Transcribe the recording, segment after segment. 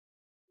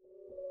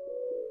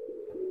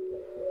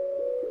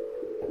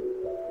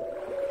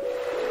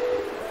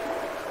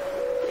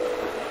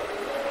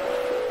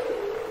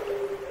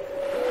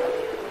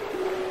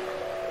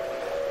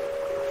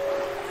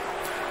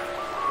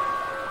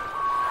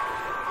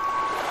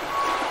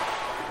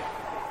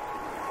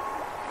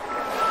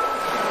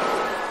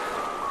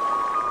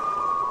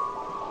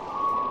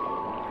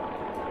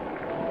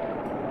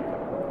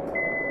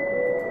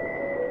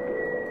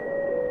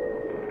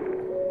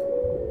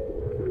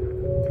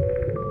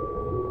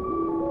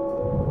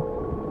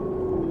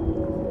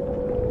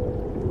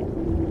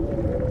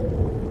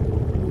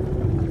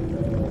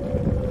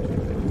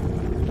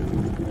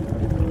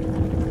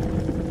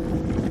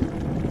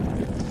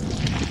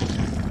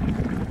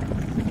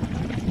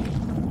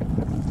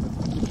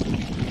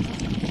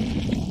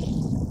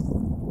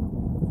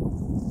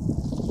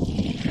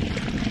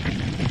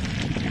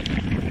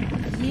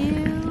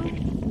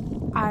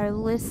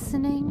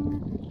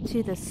listening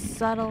to the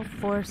Subtle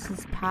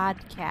Forces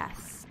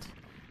podcast.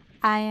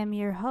 I am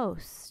your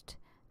host,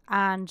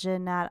 Anja,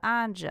 not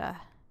Anja.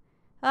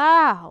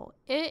 Oh,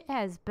 it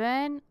has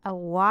been a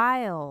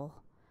while.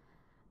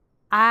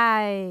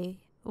 I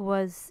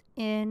was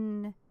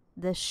in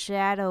the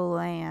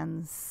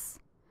Shadowlands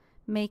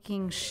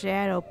making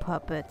shadow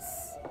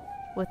puppets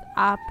with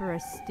opera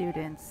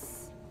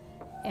students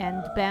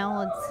and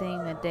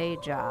balancing a day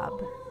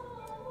job.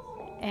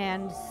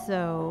 And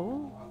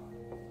so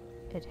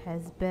it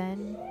has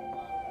been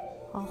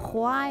a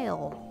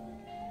while.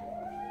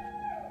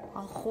 A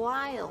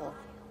while.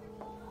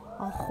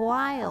 A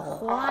while.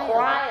 A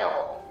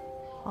while.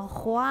 A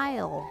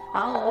while.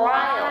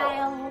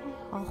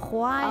 A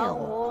while.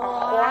 A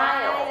while.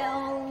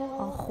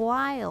 A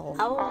while.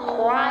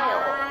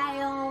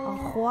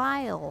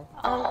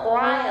 A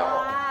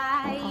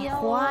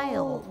while.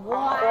 A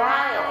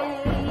while.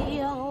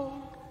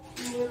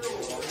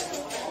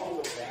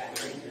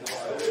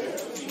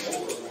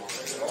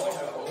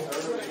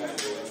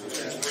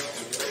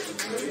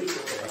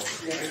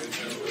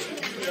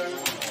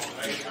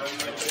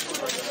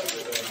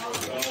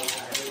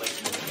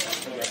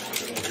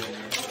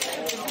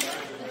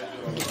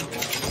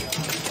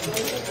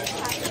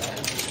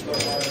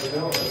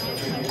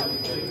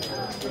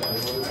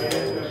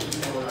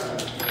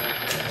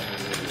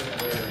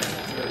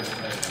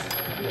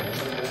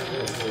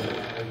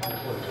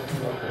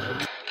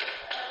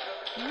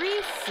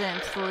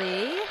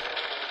 Recently,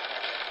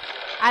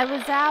 I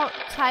was out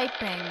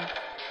typing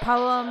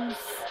poems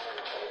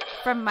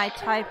from my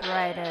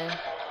typewriter,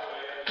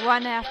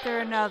 one after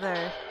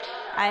another.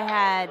 I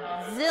had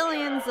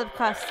zillions of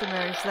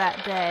customers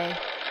that day.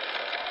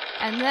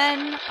 And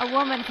then a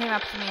woman came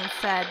up to me and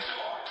said,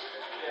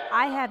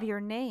 "I have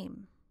your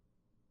name."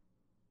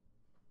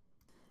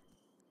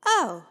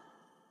 Oh,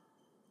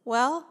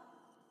 well,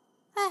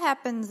 that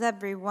happens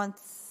every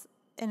once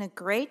in a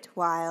great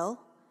while.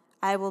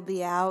 I will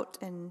be out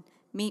and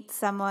meet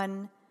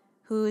someone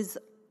who's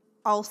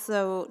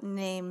also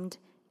named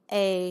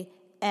A-N-J-A,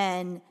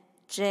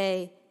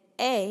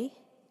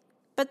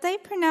 but they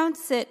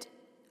pronounce it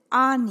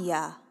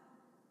Anja,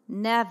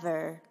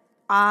 never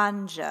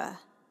Anja,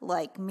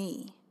 like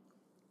me.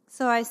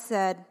 So I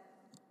said,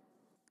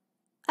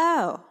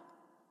 "Oh,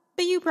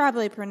 but you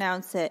probably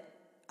pronounce it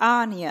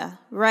Anja,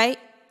 right?"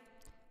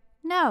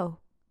 "No,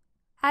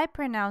 I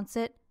pronounce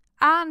it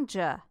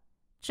Anja,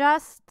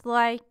 just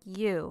like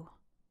you."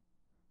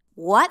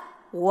 What?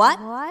 What?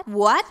 What?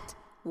 What?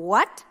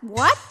 What?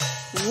 What?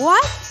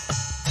 What?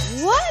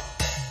 What?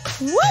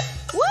 What?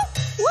 What?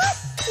 What?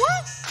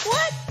 What?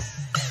 What?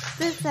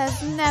 This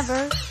has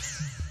never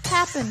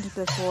happened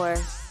before.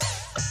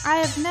 I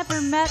have never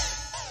met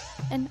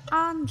an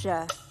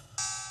Anja.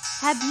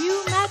 Have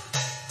you met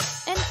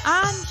an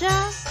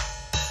Anja?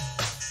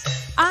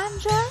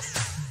 Anja?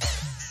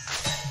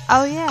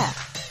 Oh yeah.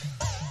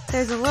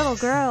 There's a little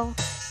girl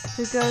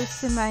who goes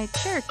to my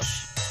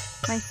church,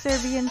 my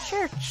Serbian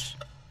church,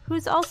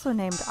 who's also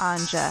named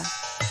Anja.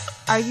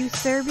 Are you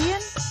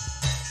Serbian?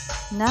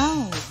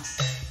 No.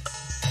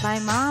 My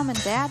mom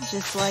and dad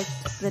just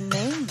liked the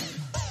name.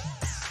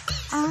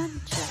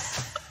 Anja.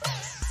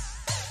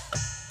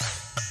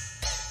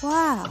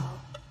 Wow.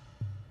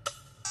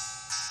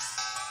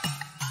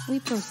 We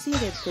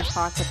proceeded to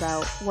talk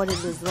about what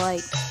it is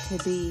like to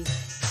be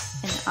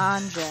an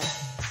Anja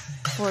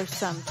for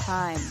some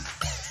time.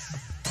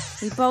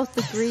 We both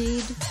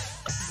agreed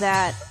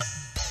that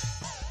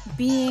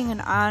being an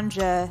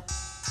Anja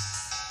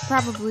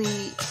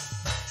probably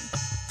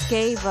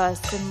gave us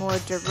a more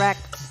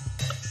direct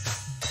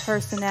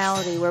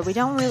personality where we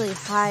don't really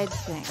hide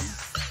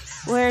things.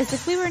 Whereas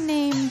if we were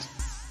named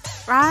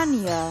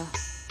Anja,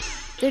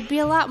 there'd be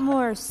a lot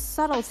more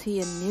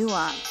subtlety and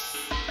nuance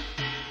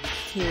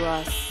to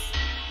us,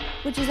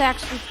 which is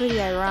actually pretty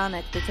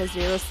ironic because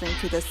you're listening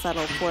to the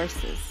Subtle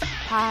Forces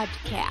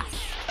podcast.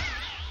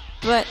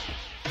 But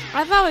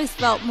I've always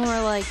felt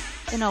more like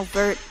an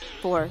overt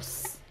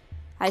force.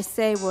 I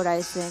say what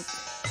I think,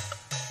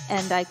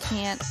 and I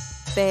can't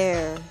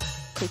bear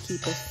to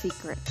keep a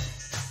secret.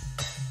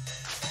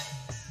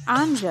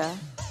 Anja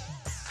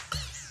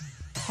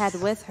had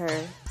with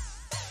her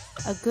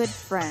a good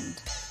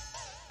friend,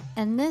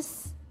 and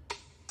this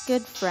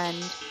good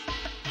friend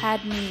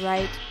had me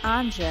write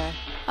Anja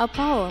a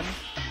poem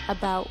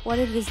about what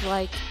it is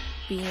like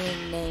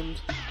being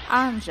named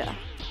Anja.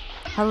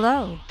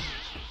 Hello,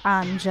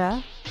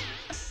 Anja.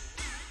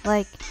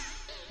 Like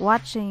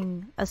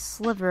watching a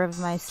sliver of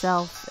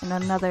myself in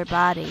another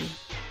body.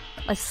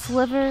 A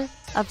sliver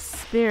of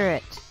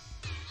spirit.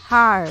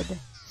 Hard,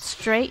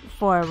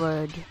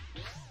 straightforward.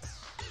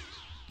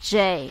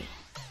 J.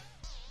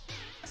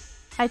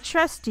 I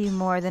trust you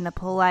more than a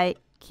polite,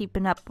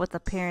 keeping up with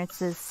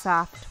appearances,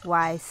 soft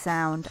Y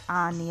sound,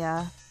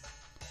 Anja.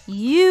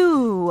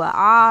 You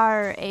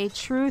are a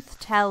truth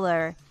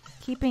teller,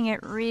 keeping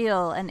it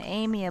real and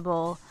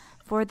amiable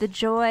for the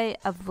joy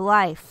of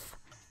life,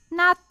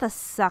 not the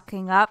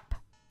sucking up.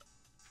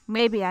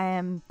 Maybe I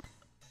am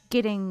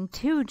getting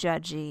too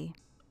judgy.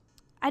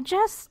 I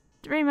just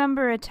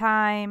remember a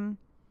time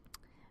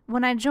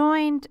when I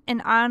joined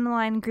an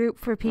online group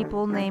for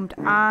people named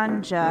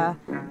Anja,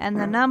 and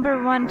the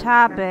number one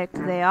topic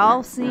they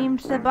all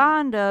seemed to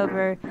bond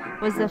over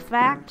was the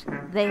fact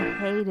they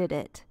hated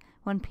it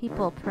when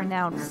people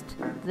pronounced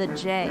the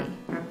J.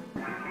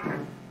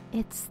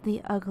 "It's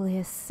the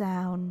ugliest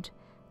sound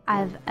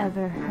I've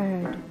ever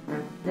heard,"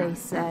 they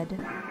said.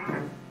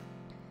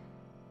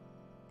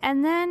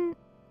 And then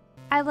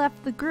I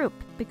left the group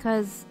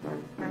because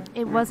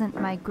it wasn't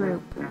my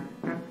group.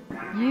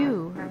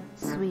 You,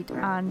 sweet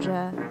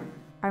Anja,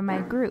 are my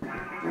group.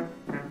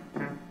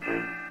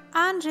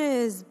 Anja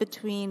is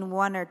between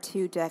 1 or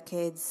 2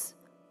 decades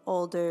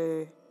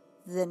older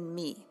than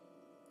me.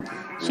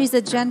 She's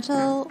a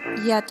gentle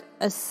yet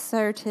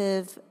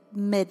assertive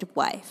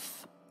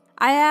midwife.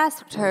 I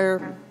asked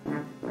her,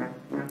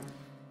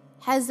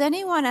 "Has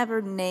anyone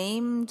ever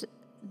named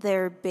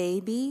their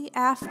baby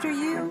after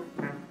you?"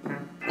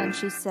 And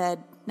she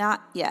said,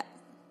 "Not yet."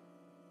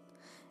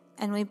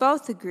 And we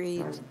both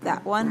agreed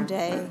that one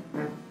day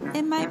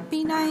it might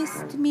be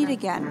nice to meet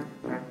again.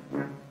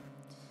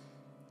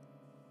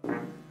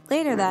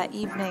 Later that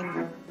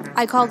evening,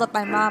 I called up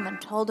my mom and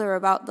told her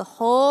about the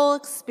whole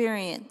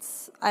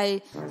experience.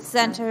 I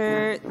sent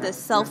her the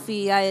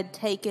selfie I had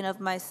taken of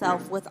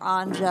myself with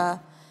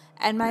Anja,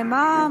 and my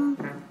mom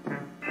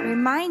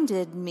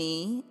reminded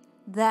me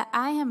that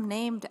I am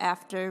named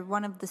after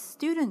one of the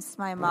students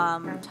my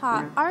mom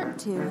taught art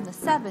to in the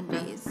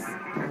 70s,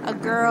 a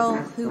girl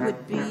who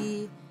would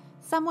be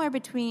somewhere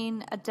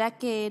between a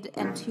decade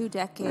and 2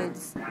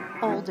 decades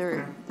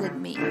older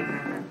than me.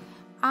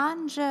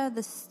 Anja,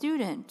 the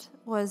student,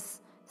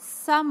 was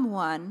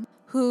someone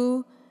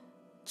who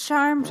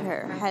charmed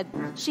her.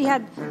 She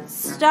had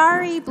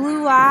starry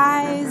blue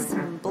eyes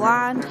and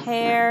blonde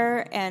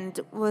hair and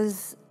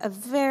was a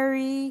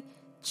very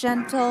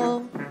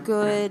gentle,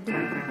 good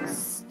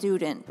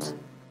student.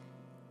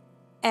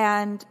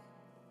 And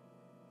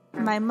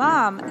my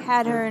mom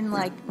had her in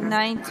like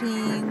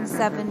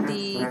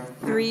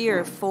 1973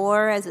 or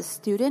 4 as a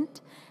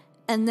student,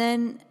 and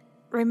then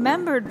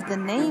remembered the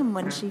name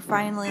when she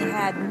finally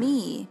had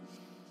me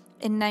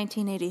in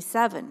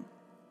 1987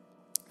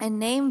 and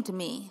named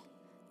me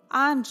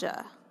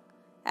Anja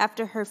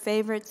after her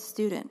favorite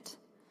student.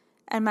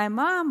 And my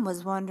mom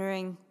was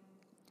wondering,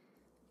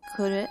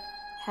 could it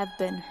have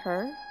been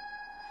her?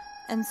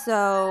 And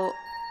so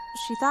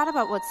she thought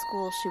about what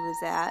school she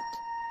was at,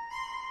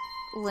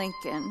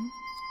 Lincoln,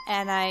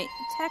 and I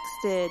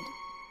texted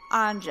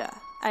Anja.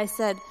 I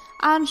said,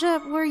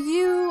 "Anja, were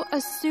you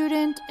a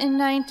student in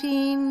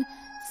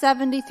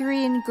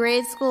 1973 in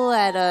grade school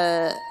at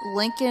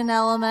Lincoln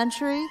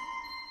Elementary?"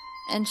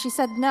 And she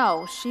said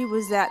no, she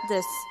was at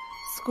this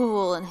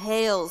school in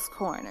Hales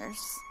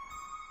Corners.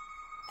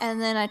 And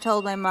then I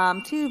told my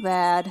mom, too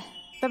bad.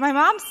 But my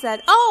mom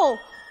said, oh,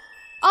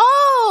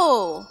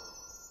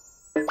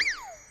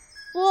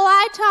 well,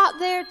 I taught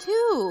there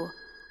too.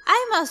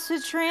 I must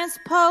have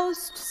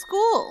transposed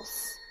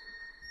schools.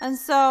 And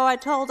so I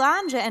told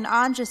Anja, and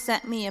Anja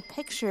sent me a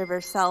picture of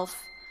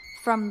herself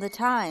from the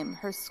time,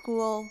 her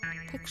school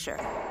picture.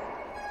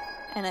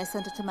 And I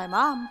sent it to my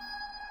mom.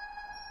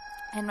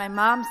 And my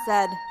mom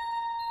said,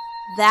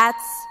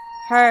 "That's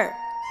her.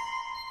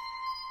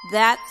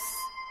 That's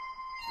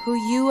who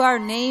you are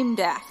named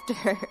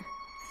after."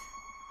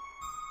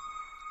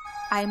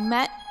 I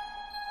met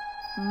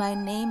my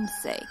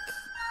namesake.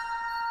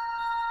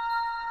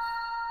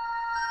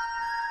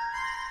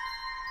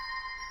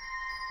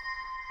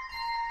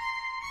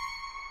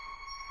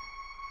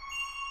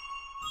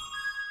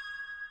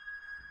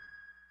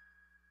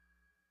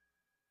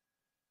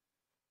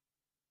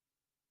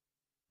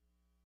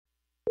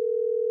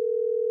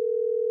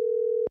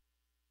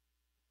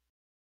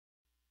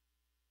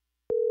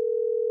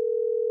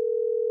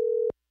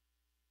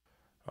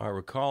 All right,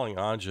 we're calling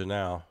Anja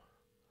now.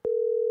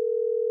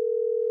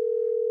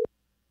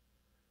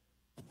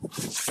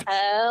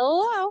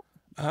 Hello.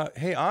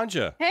 Hey,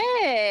 Anja.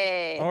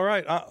 Hey. All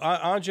right,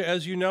 Anja,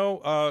 as you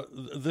know,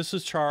 this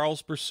is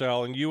Charles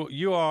Bursell, and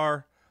you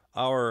are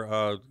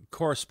our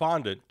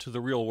correspondent to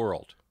the real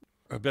world.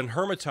 I've been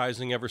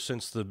hermitizing ever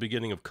since the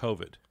beginning of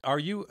COVID. Are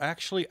you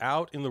actually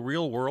out in the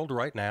real world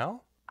right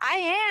now? I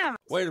am.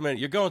 Wait a minute,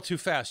 you're going too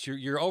fast.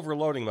 You're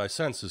overloading my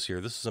senses here.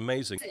 This is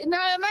amazing.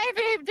 Now, it might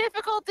be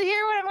difficult to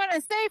hear what I'm going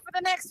to say for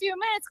the next few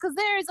minutes because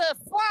there's a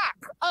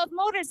flock of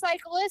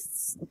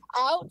motorcyclists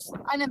out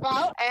and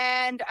about,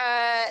 and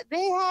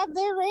they have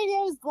their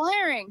radios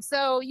blaring.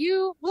 So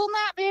you will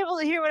not be able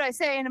to hear what I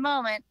say in a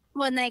moment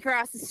when they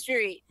cross the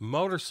street.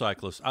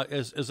 Motorcyclists.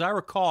 As I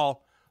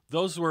recall,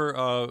 those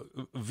were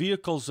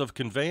vehicles of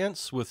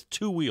conveyance with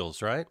 2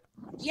 wheels, right?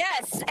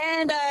 Yes,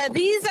 and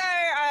these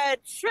are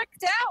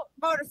tricked out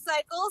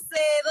motorcycles.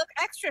 They look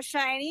extra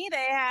shiny.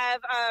 They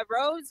have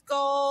rose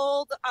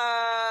gold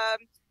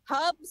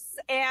hubs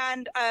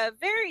and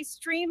very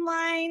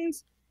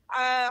streamlined,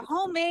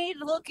 homemade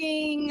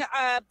looking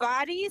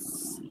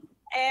bodies.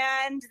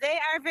 And they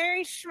are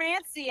very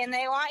schmancy, and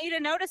they want you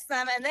to notice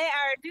them. And they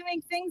are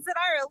doing things that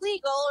are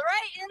illegal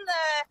right in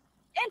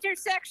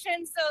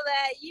intersection so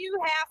that you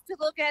have to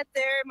look at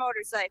their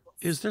motorcycles.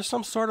 Is there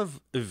some sort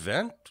of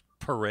event,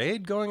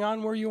 parade going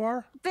on where you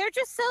are? They're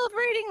just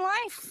celebrating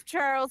life,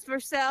 Charles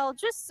Bursell.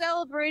 Just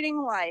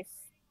celebrating life.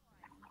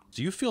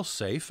 Do you feel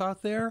safe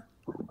out there?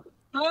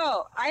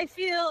 Oh, I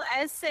feel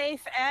as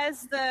safe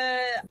as the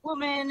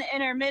woman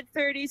in her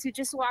mid-30s who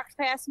just walked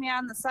past me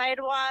on the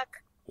sidewalk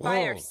by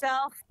Whoa.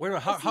 herself. Wait a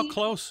minute,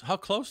 how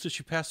close did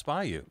she pass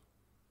by you?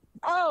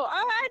 Oh,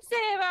 I'd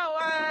say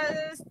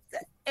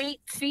about 8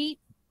 feet.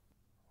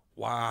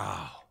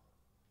 Wow.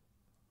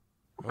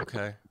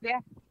 Okay. Yeah.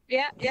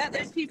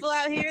 There's people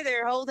out here.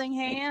 They're holding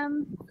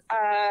hands.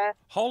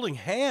 Holding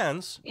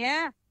hands?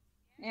 Yeah.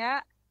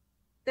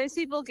 There's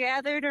people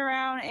gathered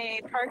around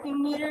a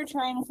parking meter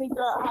trying to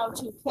figure out how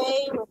to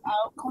pay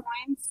without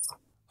coins.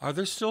 Are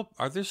there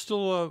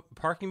still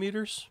parking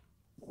meters?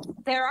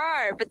 There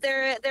are, but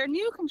they're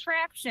new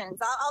contraptions.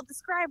 I'll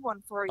describe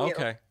one for you.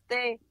 Okay.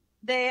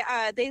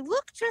 They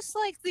look just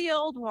like the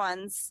old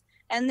ones,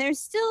 and there's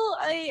still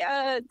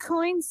a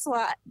coin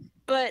slot,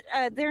 but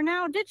they're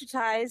now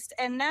digitized,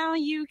 and now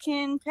you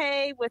can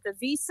pay with a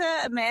Visa,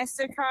 a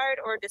MasterCard,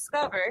 or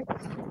Discover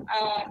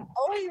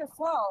over your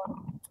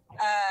phone.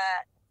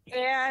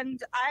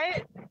 And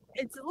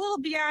it's a little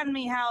beyond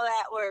me how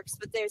that works,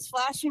 but there's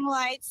flashing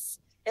lights.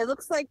 It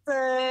looks like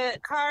the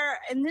car,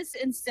 in this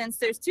instance,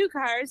 there's 2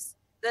 cars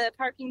the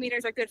parking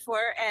meters are good for,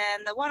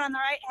 and the one on the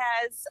right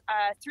has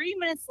 3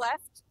 minutes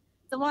left.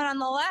 The one on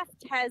the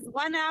left has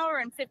 1 hour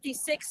and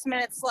 56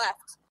 minutes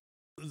left.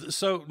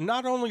 So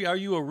not only are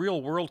you a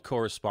real world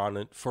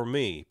correspondent for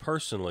me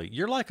personally,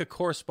 you're like a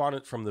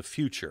correspondent from the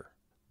future,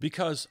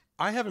 because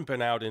I haven't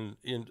been out in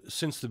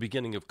since the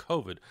beginning of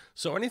COVID.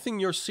 So anything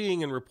you're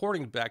seeing and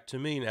reporting back to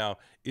me now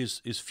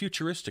is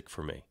futuristic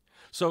for me.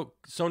 So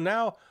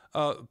now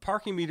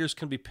parking meters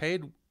can be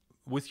paid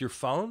with your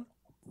phone?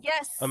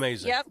 Yes.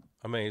 Amazing. Yep.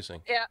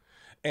 Amazing. Yeah.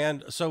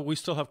 And so we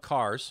still have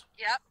cars.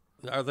 Yep.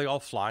 Are they all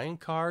flying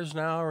cars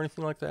now or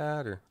anything like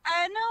that? Or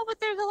no, but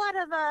there's a lot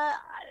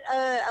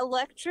of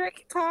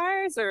electric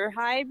cars or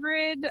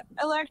hybrid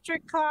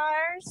electric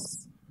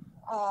cars.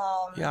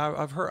 Yeah,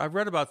 I've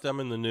read about them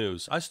in the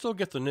news. I still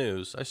get the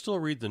news. I still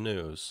read the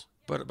news,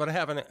 but I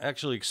haven't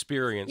actually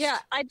experienced. Yeah,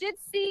 I did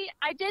see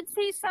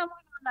someone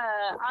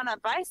on a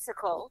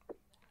bicycle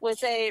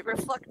with a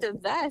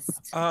reflective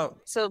vest.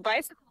 So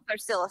bicycles are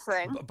still a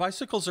thing.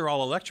 Bicycles are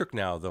all electric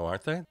now, though,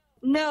 aren't they?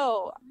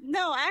 No,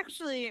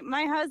 actually,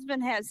 my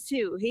husband has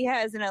 2. He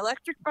has an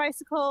electric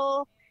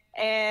bicycle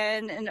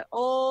and an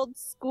old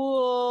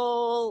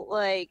school,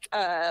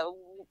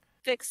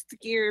 fixed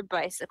gear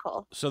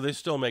bicycle. So they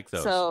still make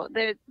those. So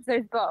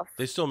there's both.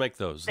 They still make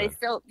those. Then.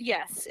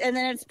 Yes. And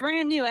then it's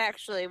brand new,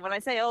 actually. When I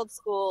say old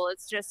school,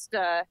 it's just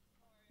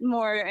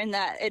more in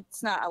that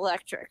it's not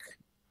electric.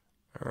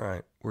 All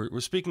right.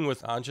 We're speaking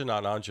with Anja,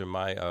 not Anja,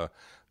 my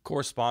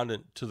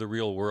correspondent to the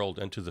real world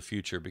and to the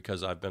future,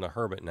 because I've been a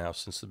hermit now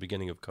since the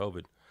beginning of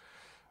COVID.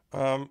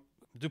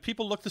 Do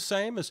people look the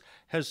same?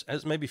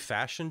 Has maybe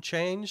fashion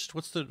changed?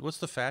 What's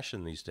the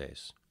fashion these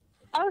days?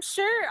 Oh,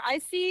 sure. I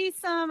see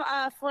some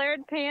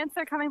flared pants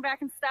are coming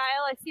back in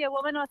style. I see a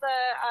woman with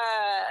a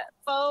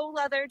faux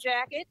leather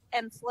jacket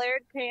and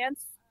flared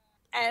pants.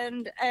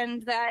 And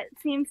that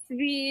seems to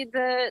be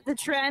the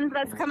trend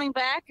that's coming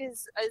back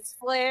is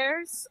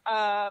flares.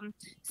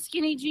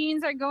 Skinny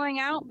jeans are going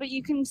out, but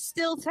you can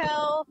still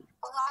tell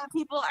a lot of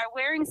people are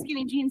wearing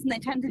skinny jeans, and they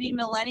tend to be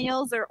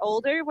millennials or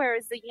older,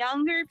 whereas the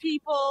younger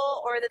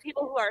people or the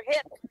people who are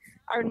hip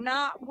are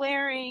not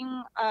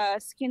wearing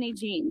skinny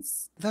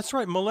jeans. That's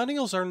right.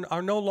 Millennials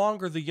are no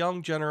longer the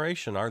young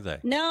generation, are they?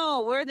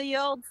 No, we're the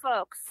old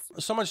folks.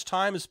 So much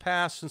time has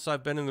passed since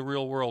I've been in the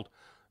real world.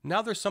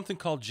 Now there's something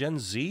called Gen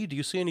Z. Do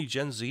you see any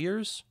Gen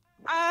Zers?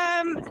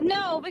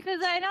 No,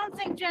 because I don't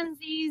think Gen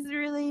Zs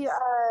really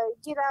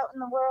get out in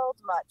the world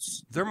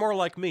much. They're more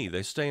like me.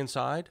 They stay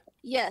inside?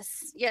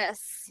 Yes.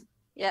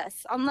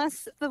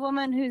 Unless the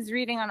woman who's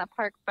reading on a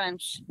park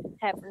bench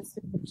happens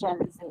to be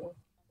Gen Z.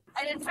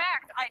 And in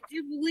fact, I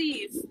do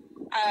believe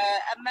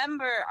a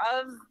member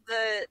of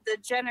the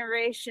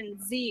Generation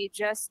Z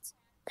just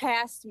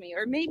passed me,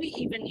 or maybe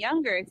even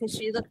younger, because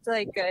she looked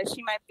like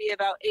she might be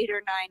about 8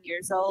 or 9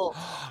 years old.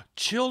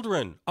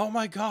 Children! Oh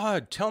my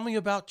God! Tell me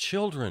about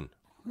children.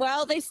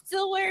 Well, they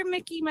still wear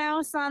Mickey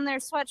Mouse on their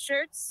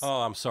sweatshirts.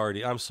 Oh, I'm sorry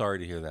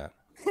to hear that.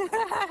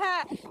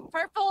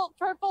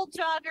 purple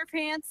jogger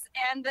pants,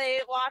 and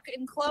they walk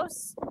in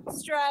close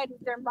stride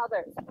with their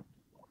mothers.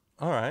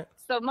 All right.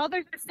 So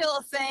mothers are still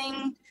a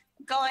thing.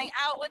 Going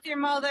out with your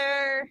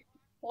mother,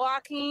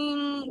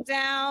 walking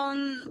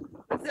down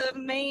the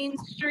main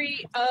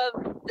street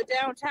of the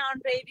downtown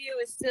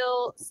Bayview is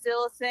still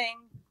a thing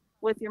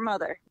with your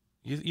mother.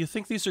 You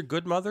think these are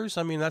good mothers?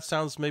 I mean, that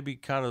sounds maybe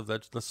kind of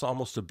that's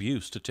almost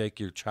abuse to take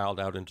your child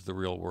out into the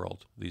real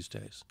world these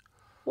days.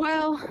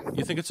 Well,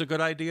 you think it's a good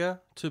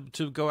idea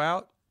to go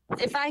out?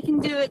 If I can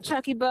do it,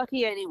 Chucky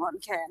Bucky, anyone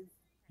can.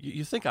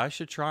 You think I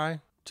should try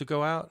to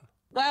go out?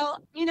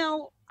 Well,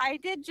 I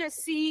did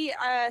just see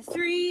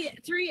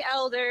three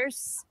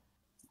elders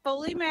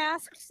fully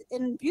masked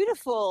in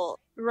beautiful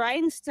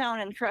rhinestone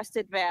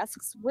encrusted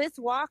masks with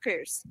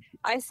walkers.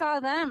 I saw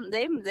them.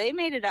 They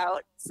made it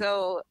out.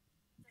 So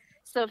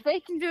if they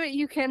can do it,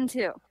 you can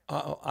too.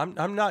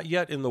 I'm not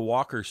yet in the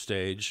walker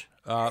stage,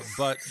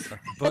 but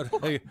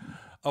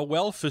a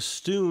well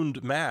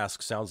festooned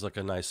mask sounds like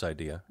a nice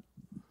idea.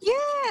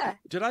 Yeah.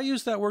 Did I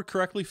use that word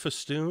correctly?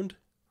 Festooned?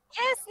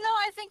 Yes. No,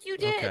 I think you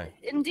did. Okay.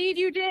 Indeed,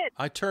 you did.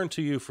 I turn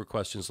to you for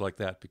questions like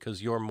that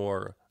because you're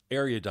more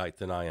erudite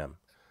than I am.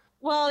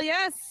 Well,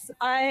 yes,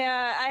 I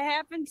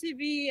happen to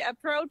be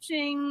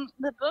approaching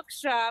the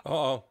bookshop.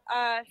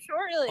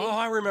 Shortly. Oh,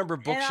 I remember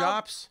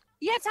bookshops.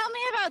 Yeah, tell me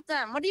about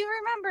them. What do you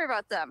remember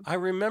about them? I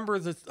remember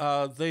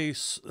that they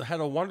had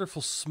a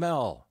wonderful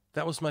smell.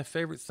 That was my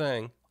favorite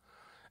thing.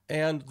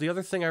 And the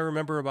other thing I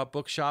remember about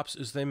bookshops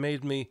is they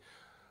made me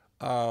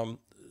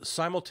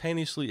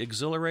simultaneously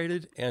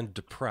exhilarated and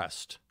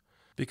depressed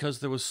because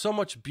there was so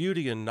much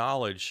beauty and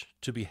knowledge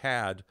to be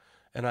had,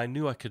 and I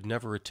knew I could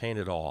never attain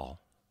it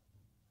all.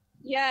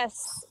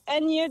 Yes,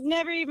 and you'd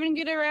never even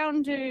get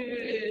around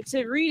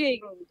to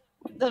reading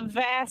the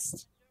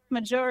vast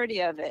majority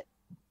of it.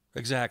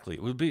 Exactly.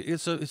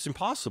 It's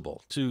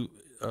impossible to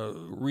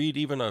read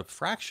even a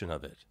fraction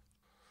of it.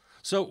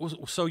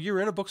 So you're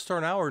in a bookstore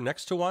now or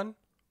next to one?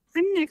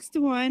 I'm next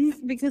to one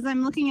because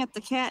I'm looking at the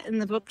cat in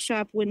the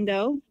bookshop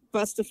window,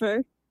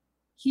 Bustifer.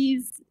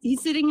 He's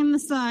sitting in the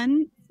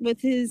sun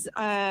with his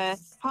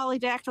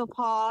polydactyl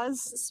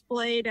paws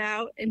splayed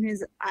out and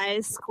his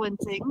eyes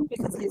squinting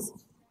because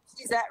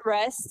he's at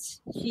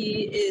rest.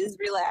 He is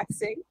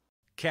relaxing.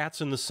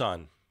 Cats in the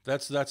sun.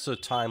 That's a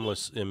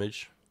timeless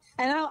image.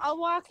 And I'll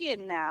walk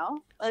in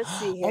now. Let's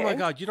see here. Oh my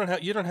God! You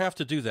don't have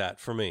to do that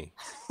for me.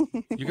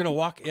 You're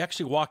gonna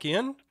actually walk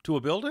in to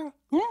a building?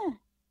 Yeah.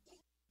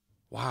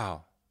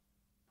 Wow.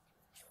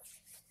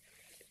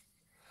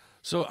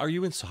 So are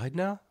you inside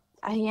now?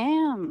 I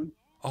am.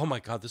 Oh my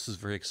God, this is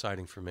very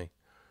exciting for me.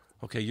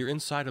 Okay, you're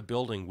inside a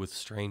building with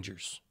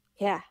strangers.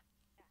 Yeah.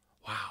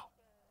 Wow.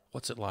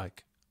 What's it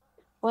like?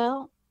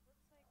 Well,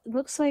 it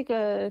looks like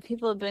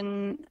people have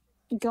been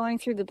going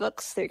through the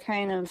books. They're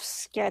kind of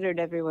scattered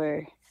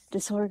everywhere,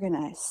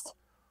 disorganized.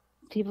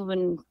 People have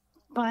been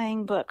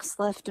buying books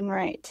left and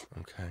right.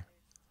 Okay.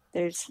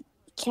 There's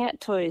cat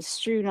toys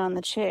strewn on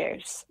the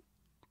chairs.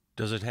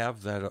 Does it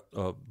have that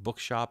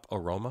bookshop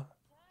aroma?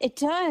 It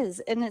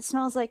does, and it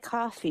smells like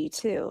coffee,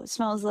 too. It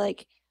smells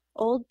like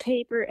old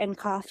paper and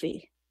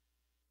coffee.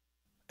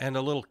 And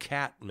a little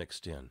cat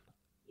mixed in.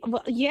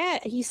 Well, yeah,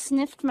 he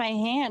sniffed my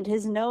hand.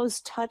 His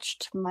nose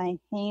touched my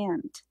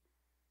hand.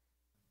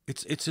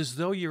 It's as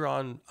though you're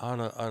on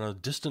a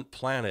distant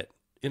planet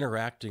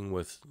interacting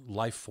with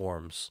life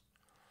forms.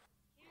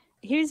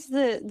 Here's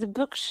the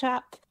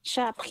bookshop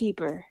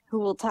shopkeeper who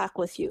will talk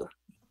with you.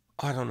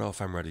 I don't know if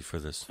I'm ready for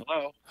this.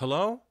 Hello.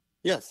 Hello?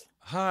 Yes,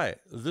 Hi.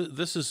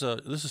 This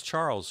is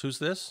Charles. Who's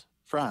this?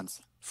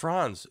 Franz.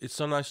 Franz. It's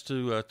so nice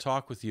to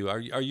talk with you. Are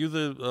you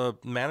the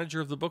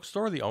manager of the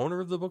bookstore, the owner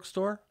of the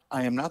bookstore?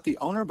 I am not the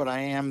owner, but I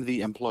am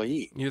the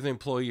employee. You're the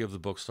employee of the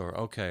bookstore.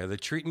 Okay. Are they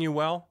treating you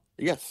well?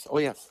 Yes. Oh,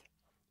 yes.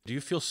 Do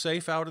you feel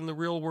safe out in the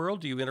real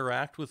world? Do you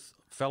interact with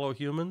fellow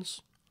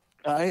humans?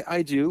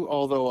 I do,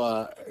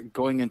 although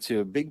going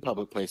into big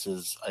public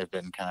places, I've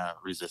been kind of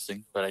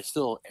resisting, but I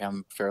still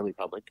am fairly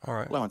public. All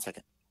right. Hold on one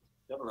second.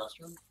 You have a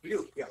restroom?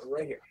 Yeah,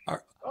 right here.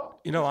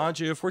 You know,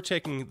 Anja, if we're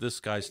taking this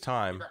guy's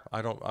time,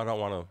 I don't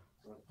want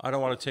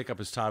to take up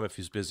his time if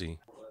he's busy.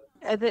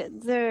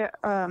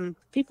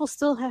 People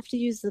still have to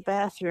use the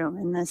bathroom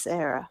in this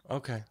era.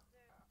 Okay.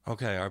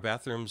 Our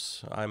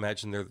bathrooms, I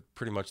imagine they're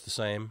pretty much the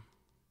same.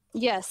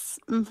 Yes.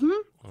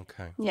 Mm-hmm.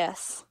 Okay.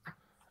 Yes.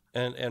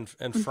 And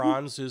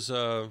Franz is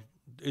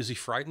he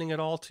frightening at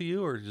all to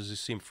you, or does he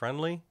seem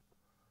friendly?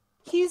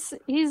 He's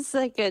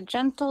like a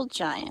gentle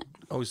giant.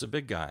 Oh, he's a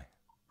big guy.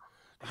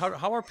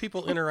 How are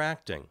people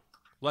interacting?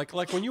 Like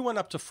when you went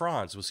up to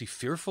Franz, was he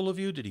fearful of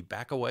you? Did he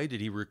back away? Did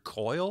he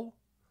recoil?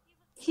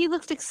 He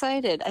looked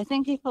excited. I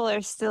think people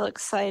are still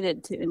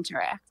excited to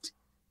interact.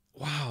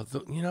 Wow,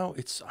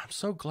 I'm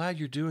so glad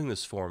you're doing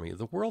this for me.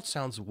 The world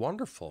sounds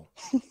wonderful,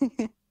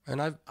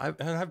 and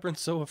I've been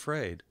so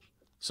afraid.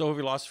 So have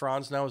you lost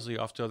Franz now? Is he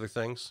off to other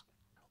things?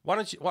 Why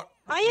don't you? What?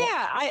 Oh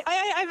yeah,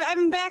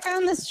 I'm back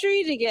on the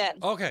street again.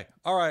 Okay,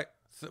 all right.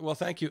 Well,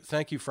 thank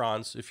you,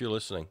 Franz, if you're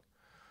listening.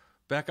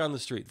 Back on the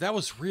street. That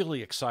was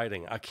really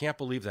exciting. I can't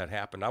believe that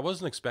happened. I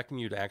wasn't expecting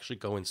you to actually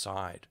go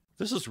inside.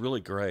 This is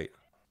really great.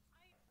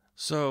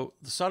 So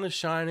the sun is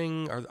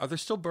shining. Are there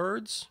still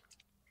birds?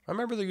 I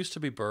remember there used to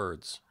be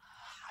birds.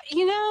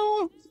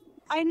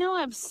 I know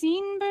I've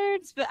seen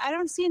birds, but I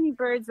don't see any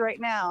birds right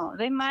now.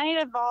 They might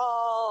have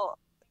all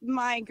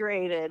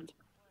migrated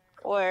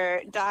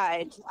or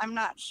died. I'm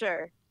not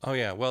sure. Oh,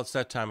 yeah. Well, it's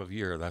that time of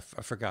year. I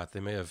forgot. They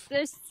may have...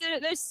 There's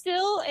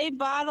still a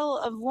bottle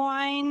of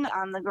wine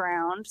on the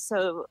ground,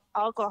 so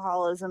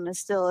alcoholism is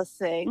still a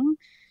thing.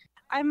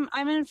 I'm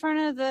in front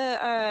of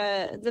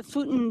the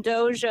Futon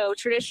Dojo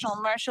traditional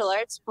martial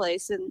arts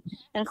place,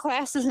 and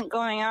class isn't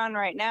going on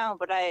right now,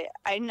 but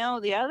I know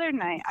the other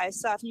night I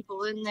saw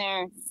people in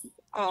there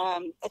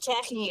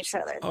attacking each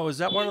other. Oh, is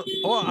that one?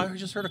 Oh, I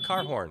just heard a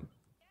car horn.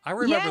 I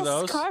remember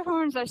those. Car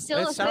horns are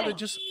still It sounded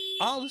thing.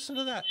 Oh, listen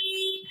to that.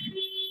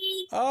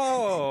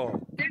 Oh.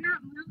 They're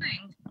not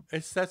moving.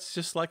 That's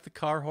just like the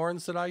car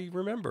horns that I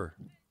remember.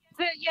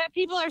 But yeah,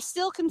 people are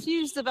still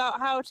confused about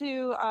how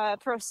to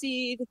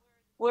proceed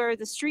where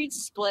the street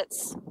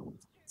splits.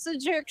 So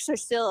jerks are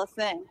still a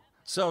thing.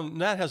 So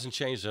that hasn't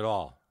changed at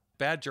all.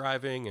 Bad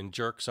driving and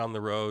jerks on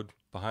the road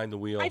behind the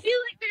wheel. I feel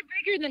like they're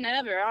bigger than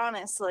ever,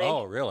 honestly.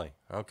 Oh, really?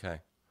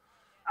 Okay.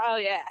 Oh,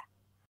 yeah.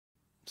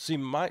 See,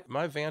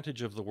 my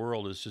vantage of the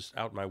world is just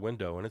out my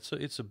window, and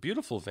it's a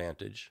beautiful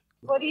vantage.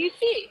 What do you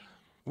see?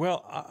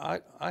 Well,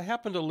 I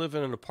happen to live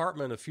in an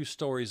apartment a few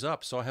stories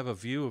up, so I have a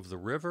view of the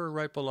river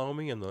right below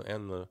me, and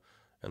the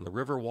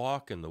river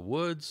walk, and the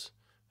woods,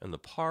 and the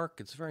park.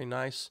 It's very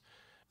nice.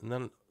 And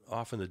then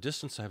off in the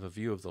distance, I have a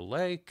view of the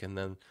lake, and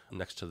then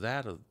next to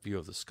that, a view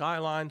of the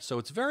skyline. So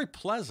it's very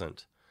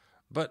pleasant.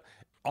 But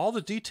all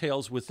the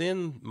details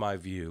within my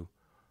view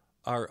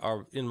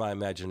are in my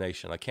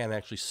imagination. I can't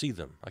actually see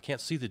them. I can't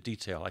see the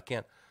detail. I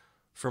can't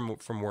from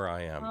where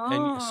I am.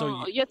 Oh, and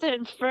so you have to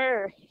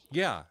infer.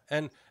 Yeah,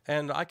 and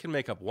I can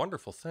make up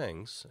wonderful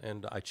things,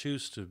 and I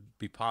choose to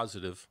be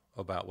positive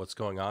about what's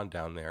going on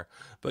down there.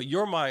 But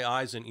you're my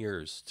eyes and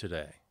ears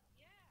today.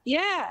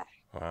 Yeah.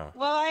 Wow.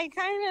 Well,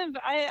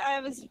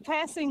 I was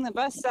passing the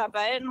bus stop.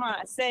 I didn't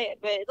want to say it,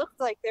 but it looked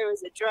like there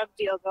was a drug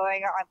deal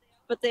going on.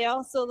 But they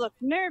also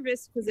looked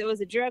nervous because it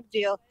was a drug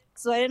deal,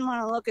 so I didn't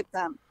want to look at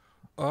them.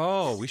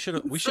 Oh, we should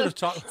have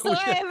talked. So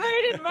I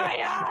averted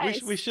my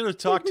eyes. We should have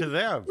talked to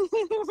them.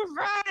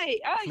 Right.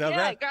 Oh, Now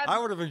yeah. I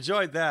would have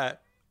enjoyed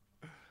that.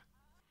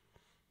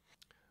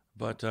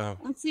 But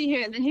let's see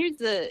here. Then here's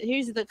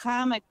the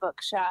comic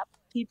book shop.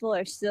 People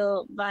are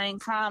still buying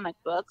comic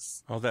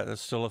books. oh, that's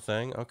still a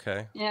thing.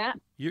 Okay. Yeah.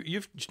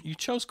 You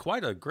chose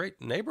quite a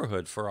great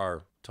neighborhood for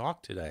our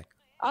talk today.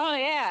 Oh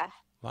yeah.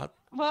 Lot.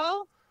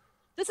 Well,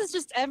 this is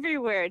just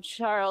everywhere,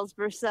 Charles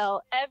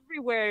Bursell.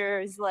 Everywhere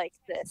is like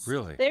this.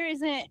 Really? There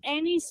isn't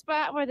any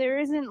spot where there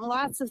isn't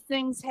lots of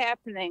things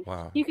happening.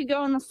 Wow. You could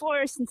go in the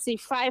forest and see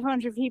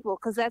 500 people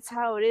because that's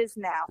how it is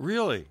now.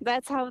 Really?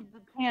 That's how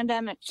the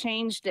pandemic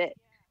changed it.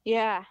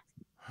 Yeah.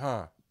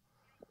 Huh.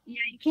 Yeah,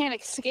 you can't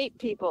escape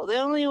people. The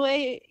only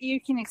way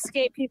you can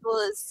escape people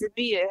is to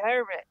be a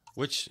hermit.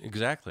 Which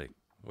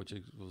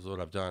is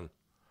what I've done.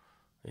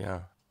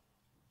 Yeah.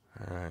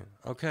 All right.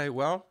 Okay.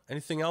 Well,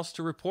 anything else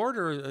to report,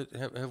 or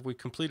have we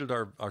completed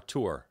our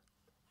tour?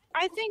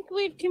 I think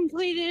we've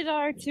completed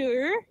our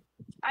tour.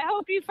 I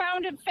hope you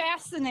found it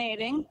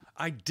fascinating.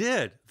 I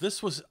did.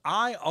 This was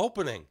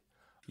eye-opening.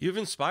 You've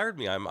inspired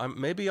me.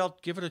 Maybe I'll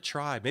give it a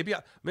try.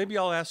 Maybe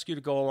I'll ask you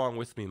to go along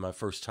with me my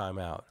first time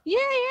out. Yeah.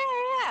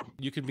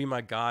 You can be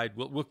my guide.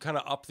 We'll kind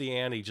of up the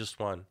ante just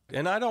one.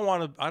 And I don't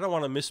want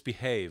to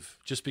misbehave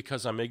just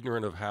because I'm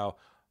ignorant of how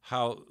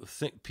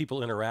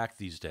people interact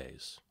these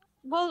days.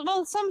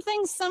 Well, some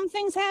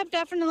things have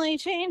definitely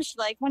changed.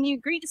 Like when you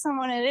greet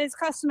someone, it is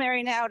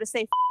customary now to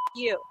say "F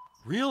you."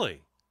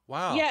 Really?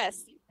 Wow.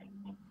 Yes.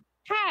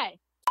 Hi.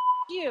 F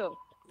you.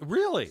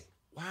 Really?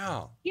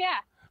 Wow. Yeah.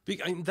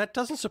 That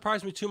doesn't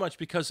surprise me too much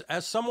because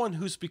as someone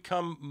who's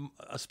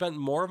spent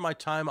more of my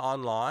time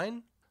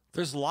online,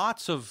 there's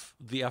lots of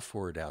the F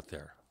word out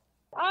there.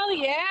 Oh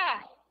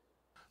yeah.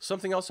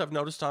 Something else I've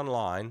noticed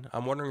online,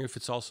 I'm wondering if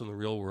it's also in the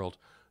real world.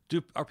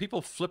 Are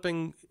people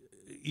flipping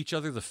each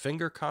other the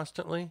finger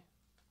constantly?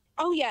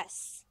 Oh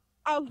yes.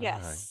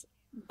 Right.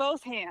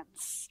 Both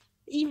hands,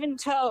 even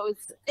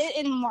toes,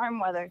 in warm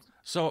weather.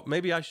 So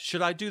maybe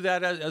should I do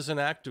that as an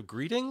act of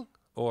greeting,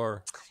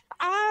 or?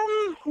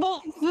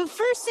 Well, the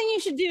first thing you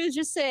should do is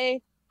just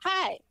say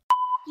hi,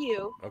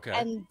 you, okay,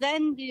 and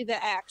then do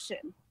the action.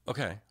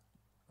 Okay.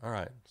 All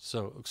right.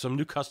 So some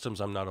new customs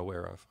I'm not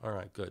aware of. All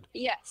right. Good.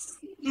 Yes.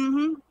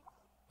 Mm-hmm.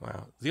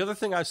 Wow. The other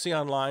thing I see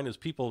online is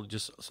people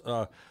just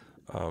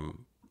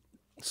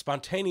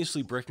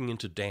spontaneously breaking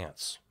into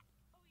dance.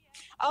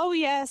 Oh,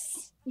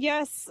 yes.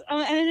 Yes.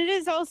 And it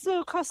is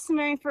also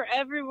customary for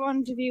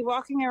everyone to be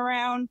walking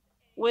around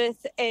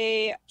with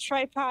a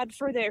tripod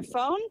for their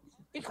phone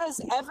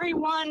because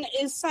everyone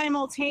is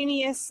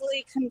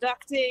simultaneously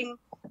conducting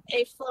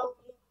a phone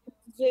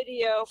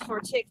video for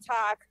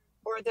TikTok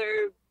or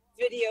their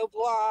video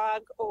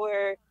blog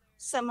or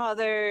some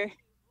other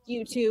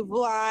YouTube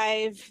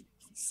live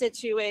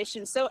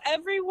situation. So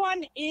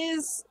everyone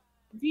is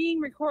being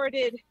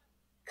recorded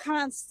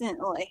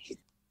constantly.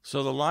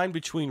 So the line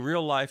between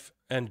real life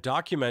and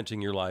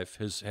documenting your life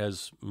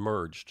has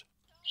merged.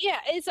 Yeah,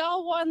 it's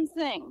all one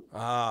thing.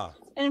 Ah.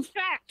 In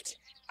fact,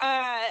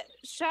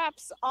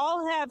 shops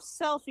all have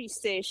selfie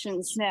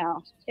stations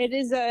now. It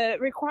is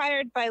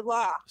required by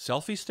law.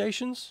 Selfie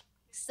stations?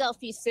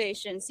 Selfie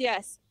stations,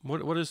 yes.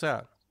 What is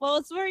that? Well,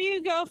 it's where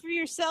you go for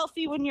your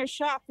selfie when you're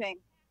shopping,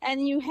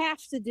 and you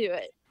have to do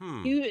it.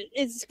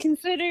 It's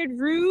considered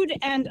rude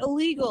and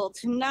illegal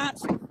to not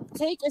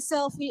take a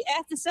selfie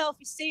at the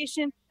selfie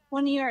station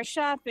when you are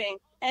shopping.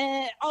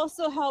 And it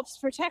also helps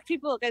protect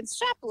people against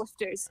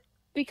shoplifters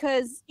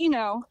because,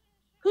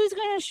 who's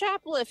going to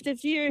shoplift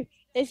if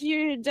if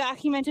you're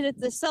documented at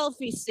the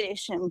selfie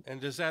station. And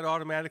does that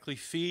automatically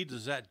feed?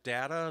 Does that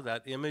data,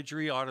 that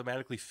imagery,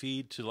 automatically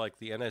feed to like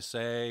the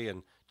NSA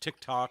and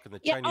TikTok and the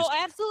Chinese? Oh,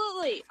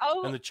 absolutely.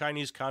 Oh, and the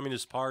Chinese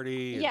Communist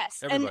Party. And yes,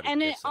 everybody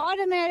and it gets that.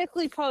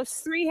 automatically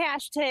posts 3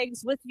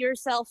 hashtags with your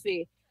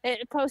selfie.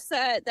 It posts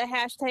the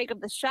hashtag of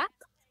the shop,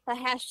 the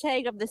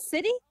hashtag of the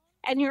city,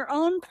 and your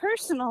own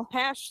personal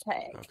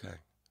hashtag. Okay.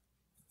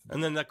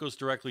 And then that goes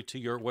directly to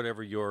your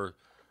whatever your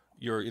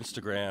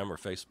Instagram or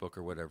Facebook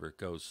or whatever it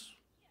goes.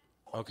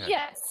 Okay.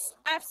 Yes,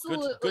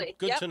 absolutely.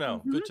 Good to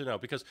know. Good to know,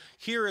 because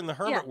here in the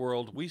hermit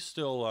world, we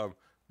still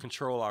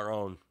control our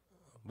own.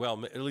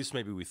 Well, at least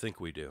maybe we think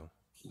we do.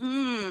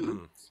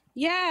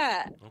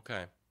 Yeah.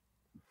 Okay.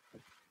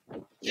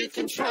 You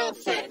control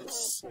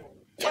things.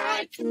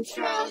 I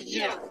control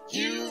you.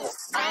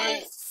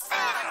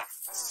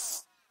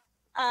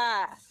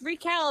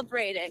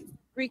 Recalibrating.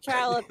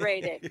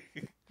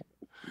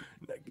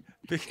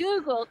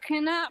 Google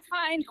cannot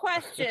find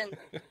questions.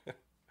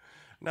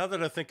 Now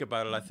that I think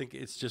about it, I think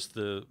it's just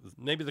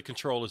maybe the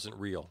control isn't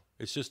real.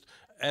 It's just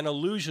an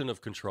illusion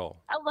of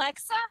control.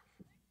 Alexa?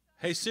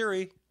 Hey,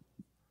 Siri.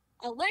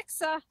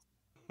 Alexa?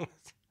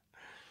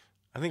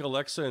 I think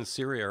Alexa and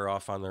Siri are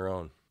off on their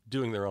own,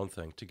 doing their own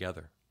thing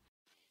together.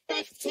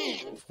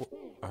 15.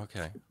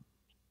 Okay.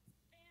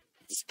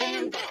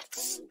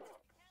 Spandex.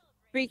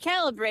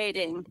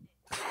 Recalibrating.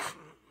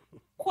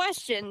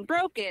 Question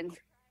broken.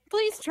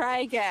 Please try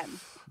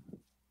again.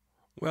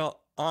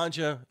 Well,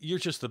 Anja, you're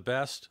just the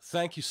best.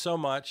 Thank you so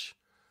much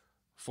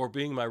for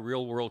being my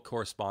real world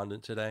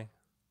correspondent today.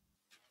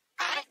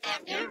 I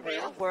am your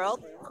real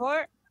world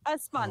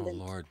correspondent.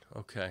 Oh, Lord.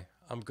 Okay.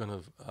 I'm going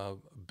to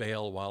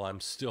bail while I'm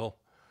still...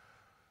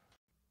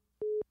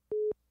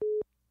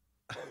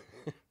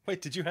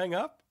 Wait, did you hang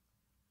up?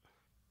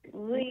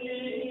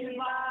 Leave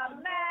a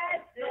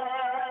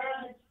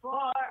message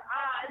for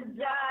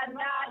Anja,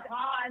 not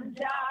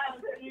Anja,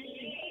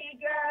 pretty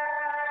girl.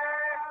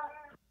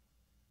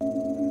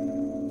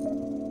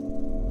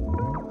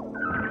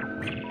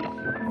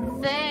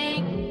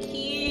 Thank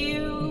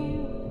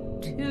you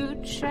to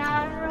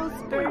Charles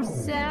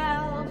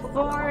Bursell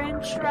for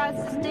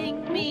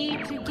entrusting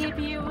me to give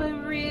you a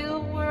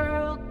real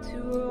world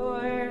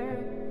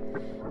tour.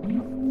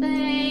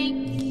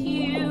 Thank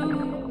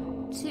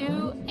you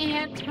to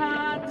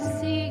Anton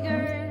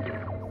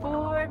Seeger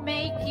for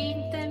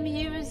making the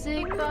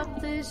music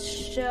of this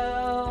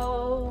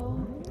show.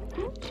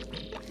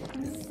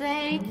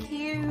 Thank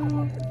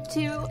you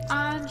to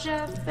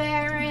Anja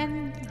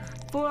Farron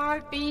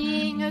for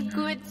being a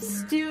good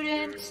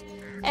student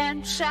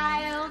and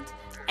child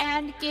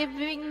and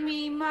giving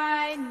me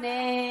my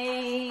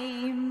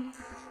name.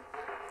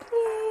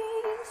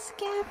 Please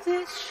give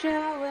this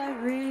show a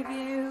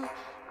review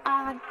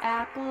on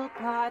Apple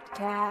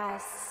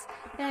Podcasts.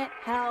 It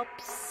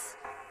helps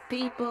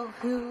people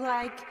who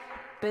like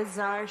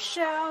bizarre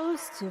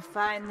shows to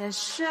find this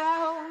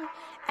show.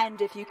 And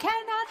if you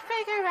cannot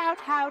figure out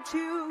how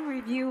to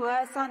review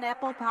us on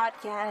Apple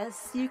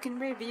Podcasts, you can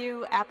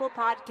review Apple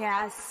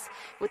Podcasts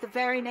with a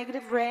very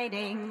negative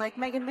rating like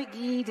Megan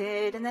McGee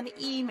did, and then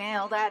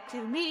email that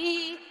to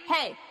me.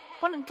 Hey,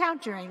 when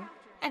encountering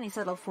any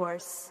subtle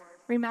force,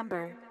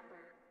 remember,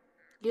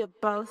 you have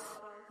both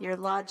your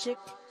logic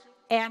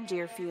and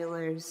your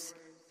feelers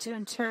to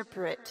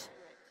interpret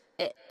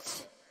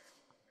it.